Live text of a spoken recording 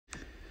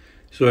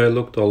So I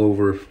looked all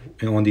over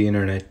on the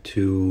internet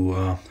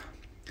to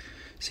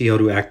see how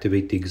to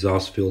activate the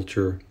exhaust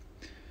filter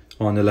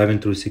on 11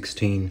 through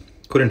 16.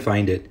 Couldn't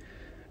find it.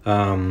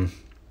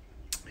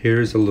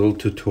 Here's a little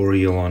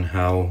tutorial on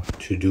how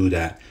to do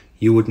that.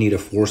 You would need a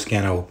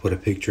Forscan. I will put a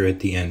picture at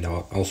the end.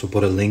 I'll also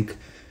put a link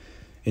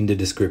in the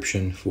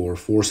description for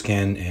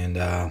Forscan and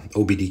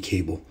OBD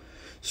cable.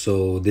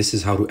 So this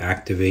is how to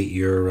activate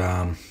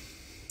your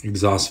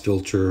exhaust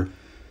filter.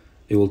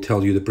 It will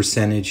tell you the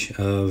percentage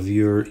of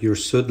your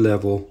soot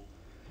level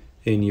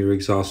in your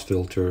exhaust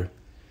filter,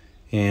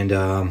 and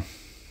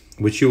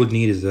what you would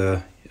need is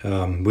a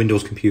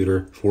Windows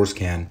computer,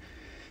 Forscan,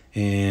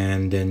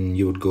 and then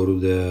you would go to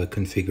the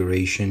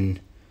configuration,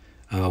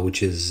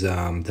 which is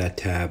that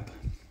tab,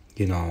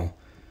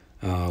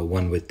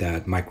 one with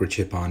that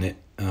microchip on it,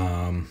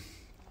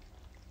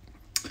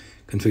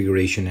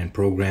 configuration and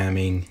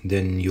programming.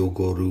 Then you'll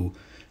go to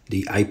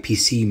the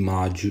IPC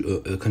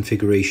module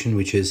configuration,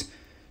 which is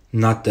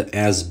not the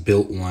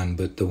as-built one,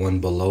 but the one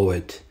below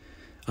it.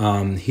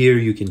 Here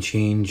you can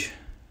change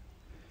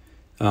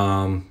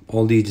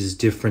all these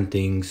different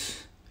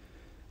things,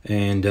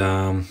 and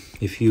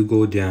if you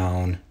go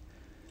down,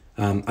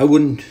 I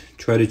wouldn't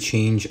try to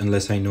change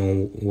unless I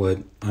know what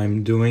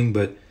I'm doing,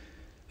 but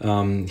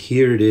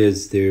here it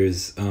is.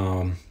 There's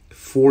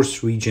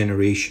force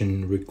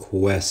regeneration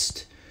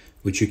request,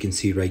 which you can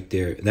see right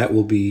there. That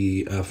will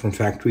be from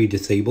factory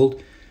disabled.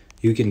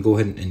 You can go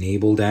ahead and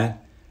enable that.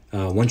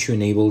 Once you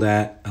enable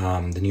that,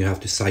 then you have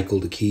to cycle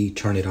the key,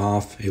 turn it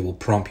off. It will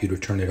prompt you to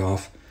turn it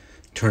off,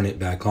 turn it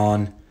back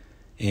on,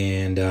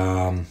 and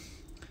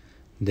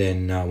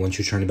then once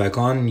you turn it back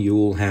on, you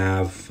will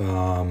have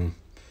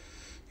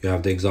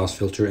the exhaust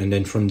filter, and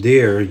then from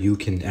there you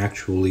can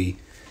actually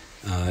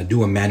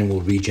do a manual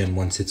regen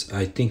once it's,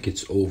 I think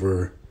it's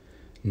over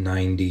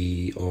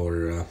 90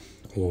 or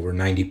over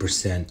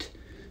 90%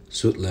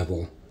 soot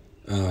level.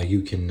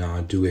 You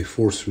can do a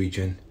force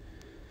regen.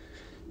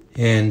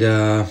 And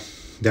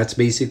that's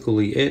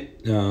basically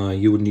it.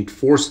 You would need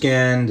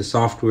Forscan, the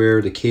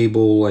software, the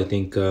cable. I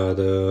think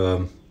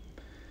it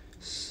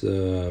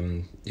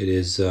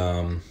is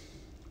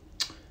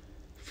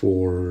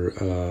for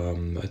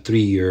a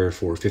 3-year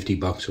for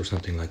 $50 or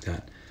something like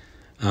that.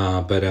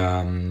 But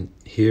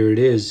here it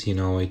is.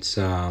 It's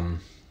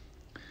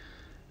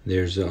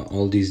there's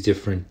all these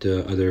different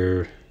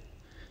other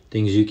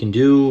things you can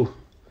do,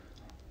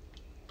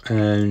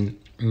 and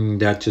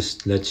that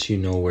just lets you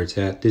know where it's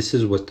at. This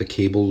is what the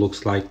cable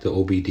looks like, the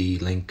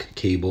OBD link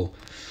cable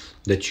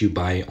that you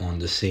buy on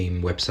the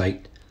same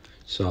website.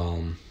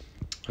 So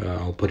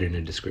I'll put it in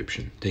the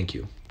description. Thank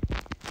you.